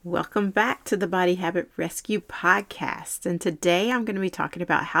Welcome back to the Body Habit Rescue Podcast. And today I'm going to be talking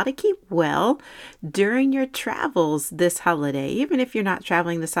about how to keep well during your travels this holiday. Even if you're not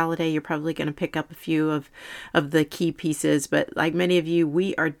traveling this holiday, you're probably going to pick up a few of the key pieces. But like many of you,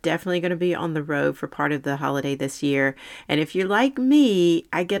 we are definitely going to be on the road for part of the holiday this year. And if you're like me,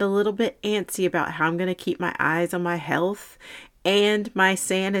 I get a little bit antsy about how I'm going to keep my eyes on my health and my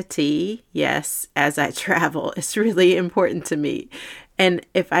sanity. Yes, as I travel, it's really important to me. And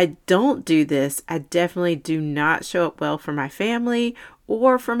if I don't do this, I definitely do not show up well for my family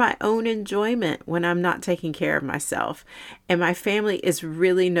or for my own enjoyment when I'm not taking care of myself. And my family is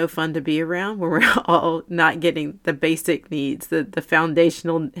really no fun to be around when we're all not getting the basic needs, the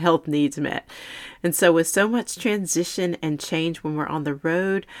foundational health needs met. And so with so much transition and change when we're on the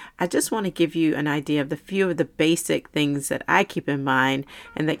road, I just want to give you an idea of the few of the basic things that I keep in mind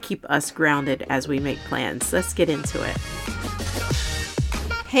and that keep us grounded as we make plans. Let's get into it.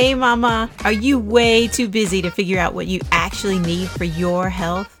 Hey mama, are you way too busy to figure out what you actually need for your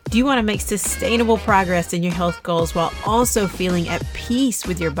health? Do you want to make sustainable progress in your health goals while also feeling at peace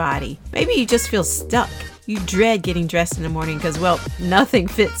with your body? Maybe you just feel stuck. You dread getting dressed in the morning because, well, nothing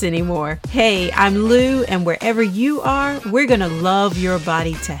fits anymore. Hey, I'm Lou, and wherever you are, we're going to love your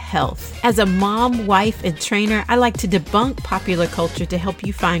body to health. As a mom, wife, and trainer, I like to debunk popular culture to help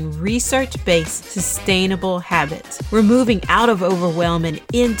you find research-based, sustainable habits. We're moving out of overwhelm and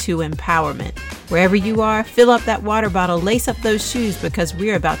into empowerment. Wherever you are, fill up that water bottle, lace up those shoes because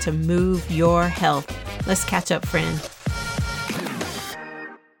we're about to move your health. Let's catch up, friend.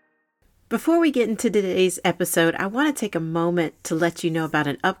 Before we get into today's episode, I want to take a moment to let you know about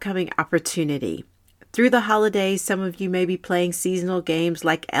an upcoming opportunity. Through the holidays, some of you may be playing seasonal games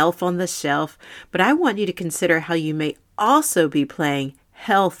like Elf on the Shelf, but I want you to consider how you may also be playing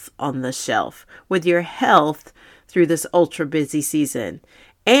Health on the Shelf with your health through this ultra busy season.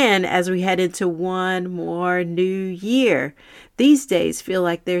 And as we head into one more new year, these days feel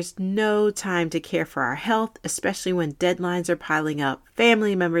like there's no time to care for our health, especially when deadlines are piling up.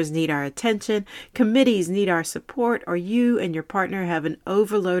 Family members need our attention, committees need our support, or you and your partner have an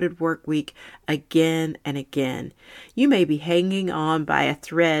overloaded work week again and again. You may be hanging on by a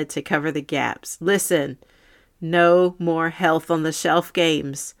thread to cover the gaps. Listen, no more Health on the Shelf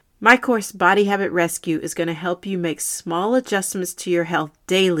games. My course, Body Habit Rescue, is going to help you make small adjustments to your health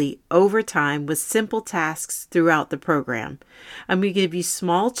daily over time with simple tasks throughout the program. I'm going to give you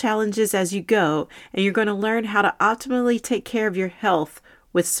small challenges as you go, and you're going to learn how to optimally take care of your health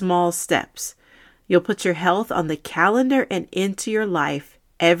with small steps. You'll put your health on the calendar and into your life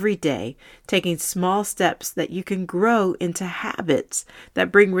every day, taking small steps that you can grow into habits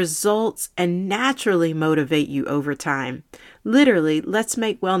that bring results and naturally motivate you over time. Literally, let's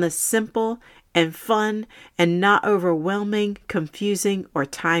make wellness simple and fun and not overwhelming, confusing, or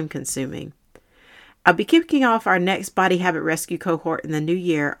time-consuming. I'll be kicking off our next Body Habit Rescue cohort in the new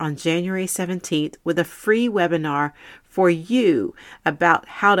year on January 17th with a free webinar for you about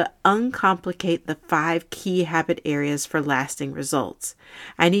how to uncomplicate the 5 key habit areas for lasting results.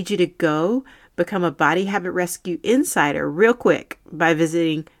 I need you to go become a Body Habit Rescue Insider real quick by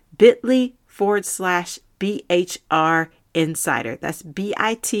visiting bit.ly/BHR Insider. That's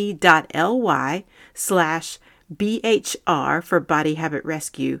bit.ly/BHR for Body Habit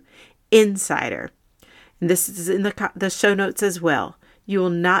Rescue Insider. And this is in the show notes as well. You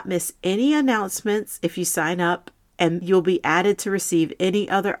will not miss any announcements if you sign up, and you'll be added to receive any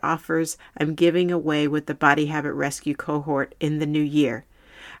other offers I'm giving away with the Body Habit Rescue cohort in the new year.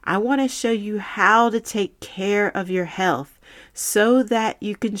 I want to show you how to take care of your health so that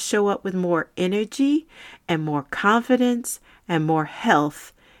you can show up with more energy and more confidence and more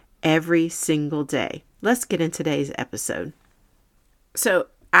health every single day. Let's get into today's episode. So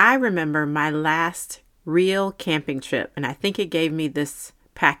I remember my last real camping trip, and I think it gave me this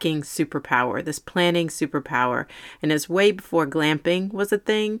packing superpower, this planning superpower. And it's way before glamping was a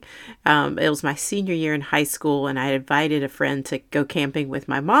thing. It was my senior year in high school, and I invited a friend to go camping with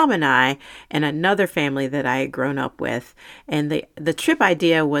my mom and I and another family that I had grown up with. And the trip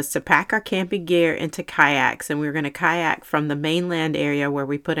idea was to pack our camping gear into kayaks, and we were going to kayak from the mainland area where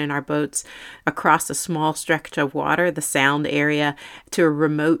we put in our boats across a small stretch of water, the Sound area, to a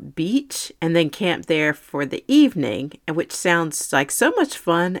remote beach, and then camp there for the evening, which sounds like so much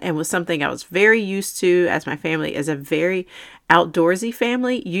fun and was something I was very used to, as my family is a very outdoorsy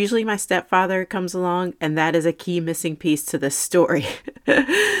family. Usually my stepfather comes along, and that is a key missing piece to this story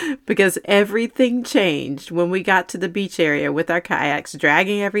because everything changed when we got to the beach area with our kayaks,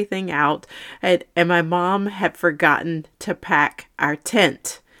 dragging everything out, and my mom had forgotten to pack our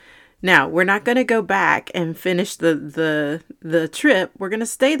tent. Now, we're not going to go back and finish the trip. We're going to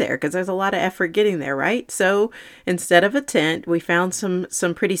stay there because there's a lot of effort getting there, right? So instead of a tent, we found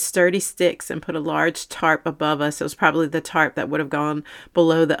some pretty sturdy sticks and put a large tarp above us. It was probably the tarp that would have gone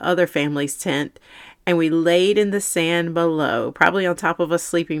below the other family's tent. And we laid in the sand below, probably on top of a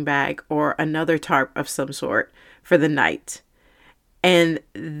sleeping bag or another tarp of some sort for the night. And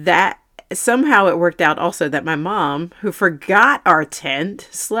that somehow it worked out also that my mom, who forgot our tent,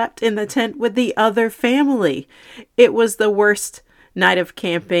 slept in the tent with the other family. It was the worst night of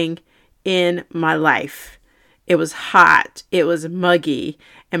camping in my life. It was hot. It was muggy.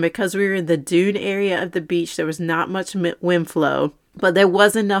 And because we were in the dune area of the beach, there was not much wind flow. But there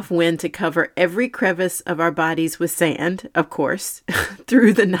was enough wind to cover every crevice of our bodies with sand, of course,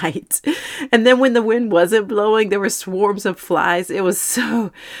 through the night. And then when the wind wasn't blowing, there were swarms of flies. It was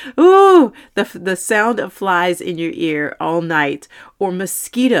so, the sound of flies in your ear all night. Or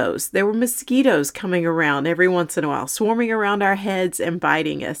mosquitoes. There were mosquitoes coming around every once in a while, swarming around our heads and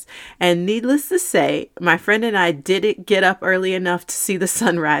biting us. And needless to say, my friend and I didn't get up early enough to see the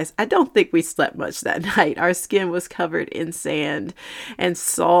sunrise. I don't think we slept much that night. Our skin was covered in sand and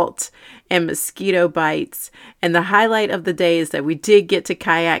salt and mosquito bites. And the highlight of the day is that we did get to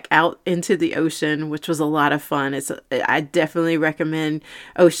kayak out into the ocean, which was a lot of fun. I definitely recommend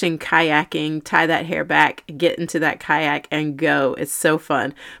ocean kayaking. Tie that hair back, get into that kayak and go. It's so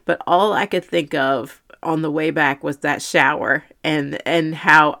fun. But all I could think of on the way back was that shower and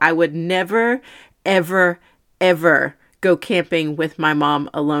how I would never, ever, ever go camping with my mom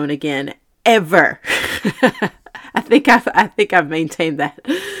alone again. Ever. I think I've maintained that.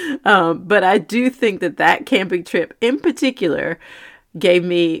 But I do think that camping trip in particular gave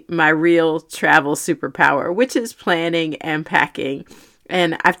me my real travel superpower, which is planning and packing.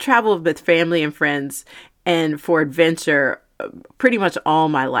 And I've traveled with family and friends and for adventure pretty much all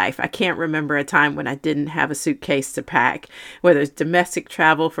my life. I can't remember a time when I didn't have a suitcase to pack, whether it's domestic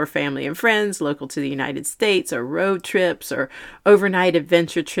travel for family and friends local to the United States, or road trips, or overnight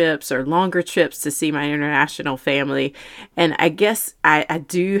adventure trips, or longer trips to see my international family. And I guess I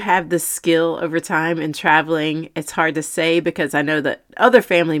do have the skill over time in traveling. It's hard to say because I know that other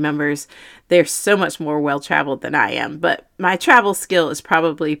family members, they're so much more well-traveled than I am. But my travel skill is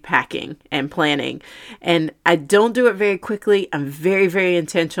probably packing and planning. And I don't do it very quickly. I'm very, very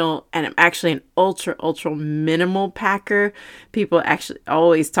intentional. And I'm actually an ultra, ultra minimal packer. People actually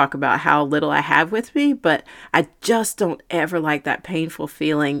always talk about how little I have with me. But I just don't ever like that painful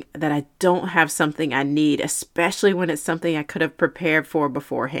feeling that I don't have something I need, especially when it's something I could have prepared for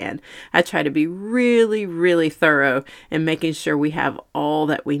beforehand. I try to be really, really thorough in making sure we have all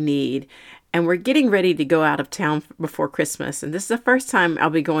that we need. And we're getting ready to go out of town before Christmas. And this is the first time I'll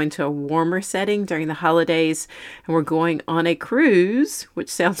be going to a warmer setting during the holidays. And we're going on a cruise, which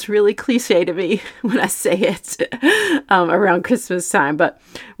sounds really cliche to me when I say it around Christmas time. But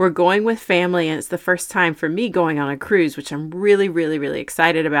we're going with family, and it's the first time for me going on a cruise, which I'm really, really, really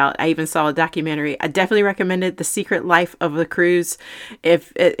excited about. I even saw a documentary. I definitely recommend it, The Secret Life of a Cruise.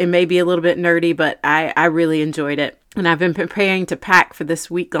 If it may be a little bit nerdy, but I really enjoyed it. And I've been preparing to pack for this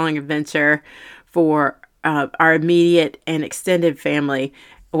week-long adventure for our immediate and extended family.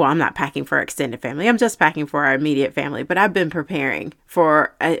 Well, I'm not packing for our extended family. I'm just packing for our immediate family. But I've been preparing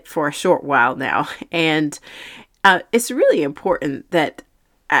for a short while now. And it's really important that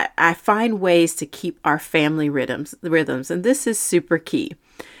I find ways to keep our family rhythms. And this is super key.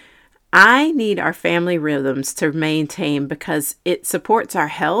 I need our family rhythms to maintain because it supports our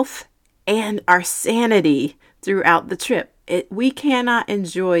health and our sanity throughout the trip. We cannot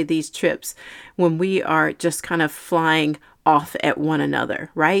enjoy these trips when we are just kind of flying off at one another,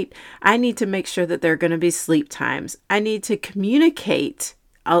 right? I need to make sure that there are going to be sleep times. I need to communicate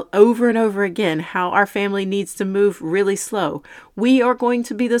over and over again how our family needs to move really slow. We are going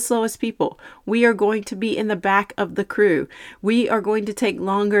to be the slowest people. We are going to be in the back of the crew. We are going to take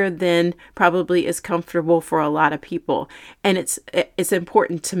longer than probably is comfortable for a lot of people. And it's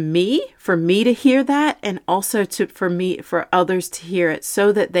important to me, for me to hear that, and also for others to hear it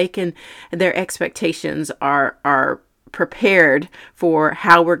so that their expectations are prepared for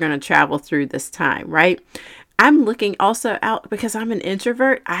how we're going to travel through this time, right? I'm looking also out because I'm an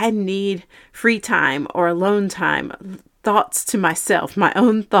introvert. I need free time or alone time, thoughts to myself, my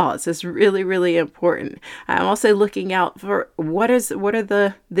own thoughts is really, really important. I'm also looking out for what are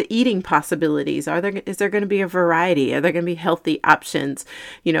the eating possibilities? Is there going to be a variety? Are there going to be healthy options?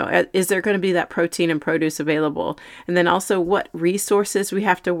 Is there going to be that protein and produce available? And then also what resources we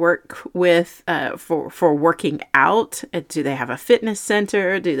have to work with for working out. Do they have a fitness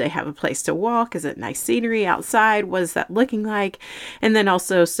center? Do they have a place to walk? Is it nice scenery outside? What is that looking like? And then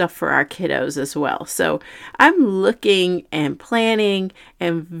also stuff for our kiddos as well. So I'm looking and planning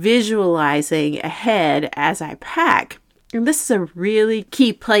and visualizing ahead as I pack. And this is a really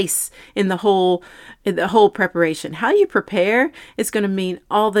key place in the whole preparation. How you prepare is going to mean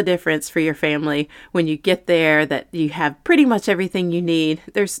all the difference for your family when you get there, that you have pretty much everything you need.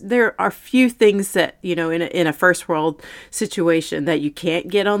 There are few things that, in a first world situation that you can't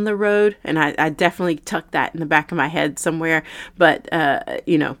get on the road. And I definitely tuck that in the back of my head somewhere. But,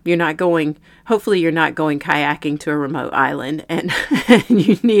 hopefully you're not going kayaking to a remote island and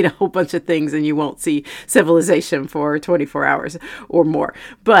you need a whole bunch of things and you won't see civilization for 24 hours or more.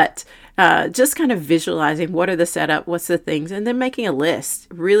 But just kind of visualizing what are the setup, what's the things, and then making a list.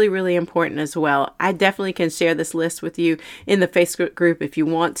 Really, really important as well. I definitely can share this list with you in the Facebook group. If you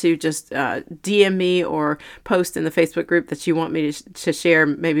want to, just DM me or post in the Facebook group that you want me to share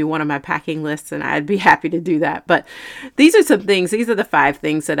maybe one of my packing lists, and I'd be happy to do that. But these are some things. These are the 5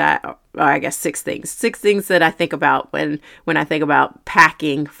 things that I guess 6 things. 6 things that I think about when I think about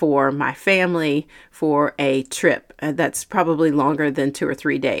packing for my family for a trip that's probably longer than 2 or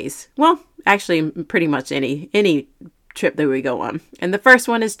 3 days. Well, actually, pretty much any trip that we go on. And the first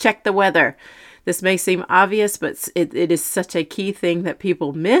one is check the weather. This may seem obvious, but it is such a key thing that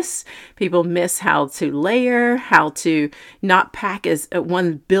people miss. People miss how to layer, how to not pack as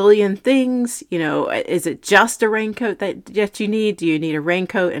 1 billion things. Is it just a raincoat that you need? Do you need a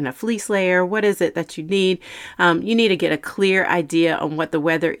raincoat and a fleece layer? What is it that you need? You need to get a clear idea on what the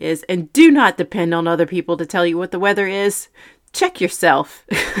weather is, and do not depend on other people to tell you what the weather is. Check yourself.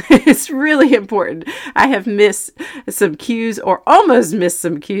 It's really important. I have missed some cues, or almost missed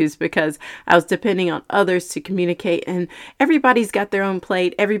some cues, because I was depending on others to communicate, and everybody's got their own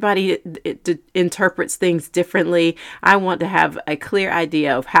plate. Everybody interprets things differently. I want to have a clear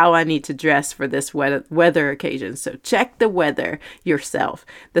idea of how I need to dress for this weather occasion. So check the weather yourself.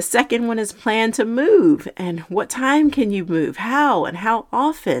 The second one is plan to move, and what time can you move? How and how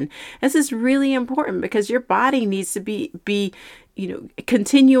often? This is really important because your body needs to be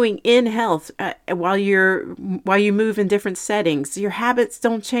continuing in health while you move in different settings. Your habits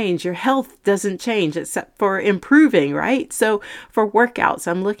don't change. Your health doesn't change except for improving, right? So for workouts,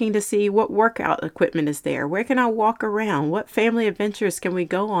 I'm looking to see what workout equipment is there. Where can I walk around? What family adventures can we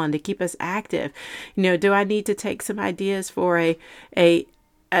go on to keep us active? Do I need to take some ideas for a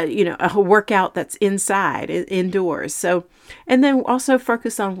workout that's indoors? So, and then also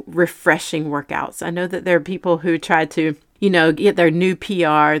focus on refreshing workouts. I know that there are people who try to get their new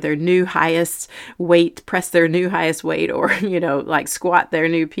PR, their new highest weight, press their new highest weight, or, like squat their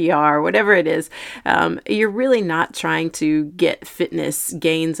new PR, whatever it is. You're really not trying to get fitness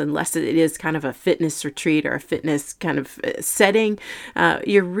gains unless it is kind of a fitness retreat or a fitness kind of setting.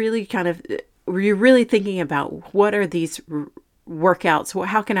 You're really thinking about what are these workouts. Well,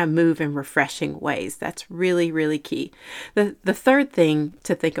 how can I move in refreshing ways? That's really, really key. The third thing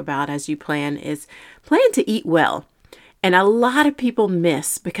to think about as you plan is plan to eat well. And a lot of people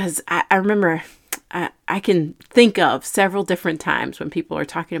miss, because I remember I can think of several different times when people are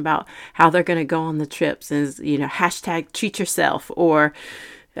talking about how they're going to go on the trips, and hashtag treat yourself, or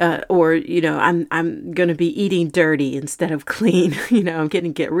I'm going to be eating dirty instead of clean. I'm going to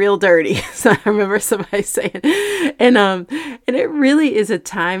get real dirty. So I remember somebody saying, and it really is a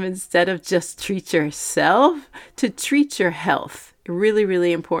time, instead of just treat yourself, to treat your health. Really,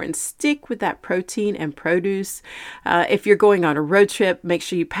 really important. Stick with that protein and produce. If you're going on a road trip, make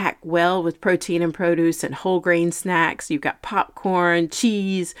sure you pack well with protein and produce and whole grain snacks. You've got popcorn,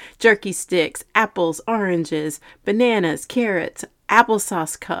 cheese, jerky sticks, apples, oranges, bananas, carrots,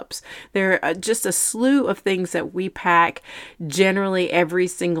 applesauce cups. There are just a slew of things that we pack generally every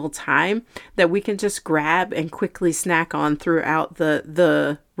single time that we can just grab and quickly snack on throughout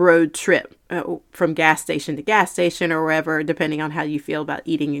the road trip, from gas station to gas station or wherever, depending on how you feel about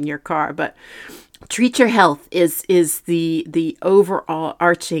eating in your car. But treat your health is the overall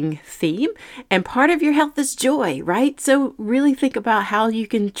arching theme, and part of your health is joy, right? So really think about how you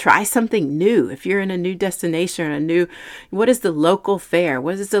can try something new. If you're in a new destination, what is the local fare?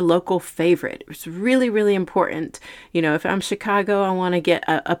 What is the local favorite? It's really, really important. If I'm Chicago, I want to get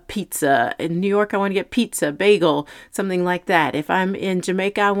a pizza. In New York, I want to get pizza, bagel, something like that. If I'm in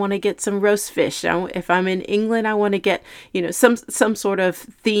Jamaica, Alaska, I want to get some roast fish. If I'm in England, I want to get, some sort of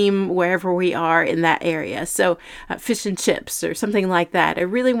theme wherever we are in that area. So fish and chips or something like that. I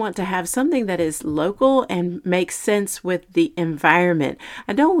really want to have something that is local and makes sense with the environment.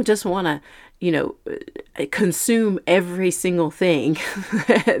 I don't just want to consume every single thing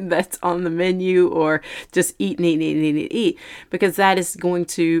that's on the menu or just eat, because that is going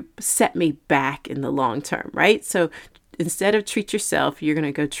to set me back in the long term, right? So instead of treat yourself, you're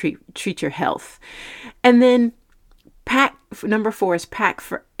going to go treat your health. And then number 4 is pack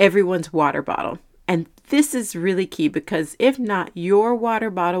for everyone's water bottle. And this is really key, because if not, your water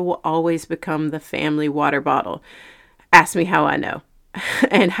bottle will always become the family water bottle. Ask me how I know.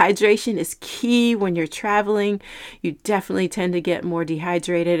 And hydration is key when you're traveling. You definitely tend to get more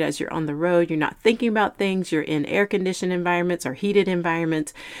dehydrated as you're on the road. You're not thinking about things. You're in air-conditioned environments or heated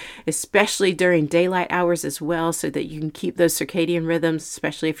environments, especially during daylight hours as well, so that you can keep those circadian rhythms,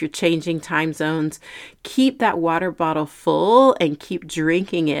 especially if you're changing time zones. Keep that water bottle full and keep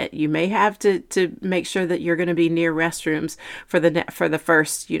drinking it. You may have to make sure that you're going to be near restrooms for the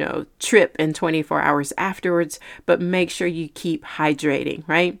first, trip and 24 hours afterwards, but make sure you keep hydrating,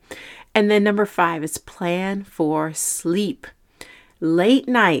 right? And then number 5 is plan for sleep. Late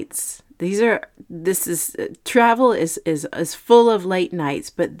nights. Travel is full of late nights,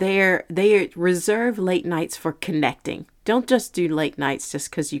 but they reserve late nights for connecting. Don't just do late nights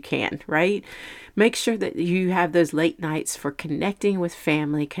just because you can, right? Make sure that you have those late nights for connecting with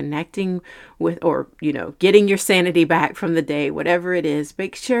family, connecting with, or, getting your sanity back from the day, whatever it is.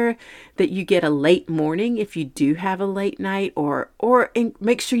 Make sure that you get a late morning if you do have a late night, or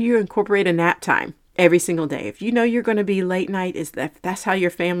make sure you incorporate a nap time every single day. If you know you're going to be late night, that's how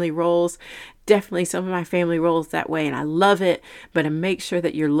your family rolls. Definitely some of my family rolls that way, and I love it, but make sure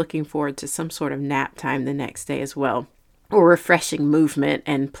that you're looking forward to some sort of nap time the next day as well, or refreshing movement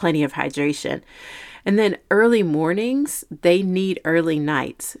and plenty of hydration. And then early mornings, they need early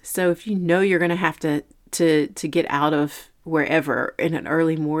nights. So if you know you're going to have to get out of wherever in an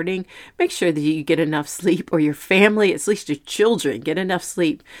early morning, make sure that you get enough sleep, or your family, at least your children, get enough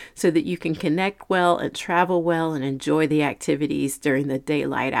sleep so that you can connect well and travel well and enjoy the activities during the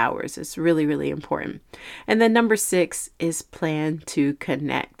daylight hours. It's really, really important. And then number 6 is plan to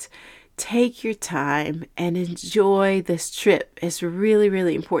connect. Take your time and enjoy this trip. It's really,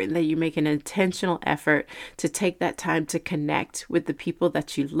 really important that you make an intentional effort to take that time to connect with the people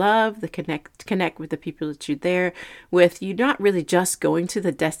that you love, connect with the people that you're there with. You're not really just going to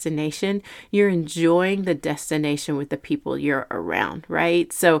the destination, you're enjoying the destination with the people you're around,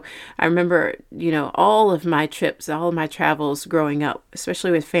 right? So I remember, all of my trips, all of my travels growing up, especially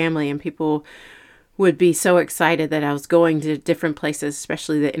with family, and people would be so excited that I was going to different places,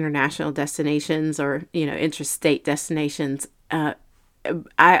 especially the international destinations or, interstate destinations. I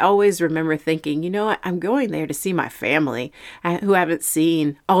always remember thinking, I'm going there to see my family who I haven't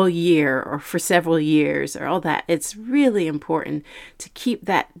seen all year or for several years or all that. It's really important to keep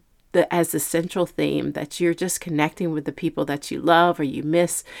that as the central theme, that you're just connecting with the people that you love or you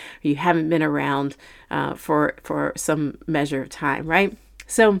miss or you haven't been around for some measure of time, right?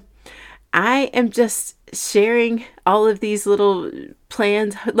 So I am just sharing all of these little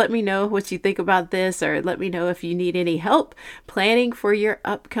plans. Let me know what you think about this, or let me know if you need any help planning for your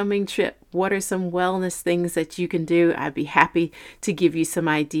upcoming trip. What are some wellness things that you can do? I'd be happy to give you some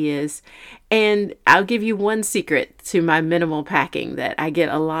ideas. And I'll give you one secret to my minimal packing that I get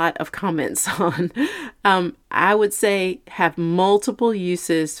a lot of comments on. I would say have multiple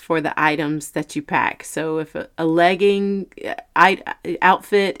uses for the items that you pack. So if a legging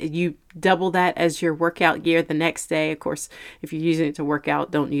outfit, you double that as your workout gear the next day. Of course, if you're using it to work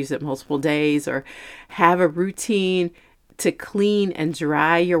out, don't use it multiple days, or have a routine to clean and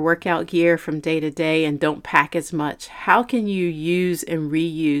dry your workout gear from day to day and don't pack as much. How can you use and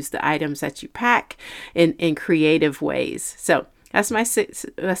reuse the items that you pack in creative ways? So that's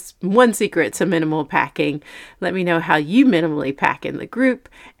one secret to minimal packing. Let me know how you minimally pack in the group.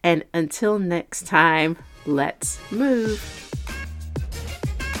 And until next time, let's move.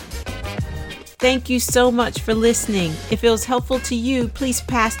 Thank you so much for listening. If it was helpful to you, please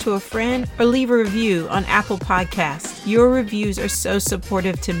pass to a friend or leave a review on Apple Podcasts. Your reviews are so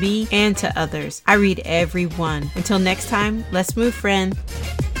supportive to me and to others. I read every one. Until next time, let's move, friend.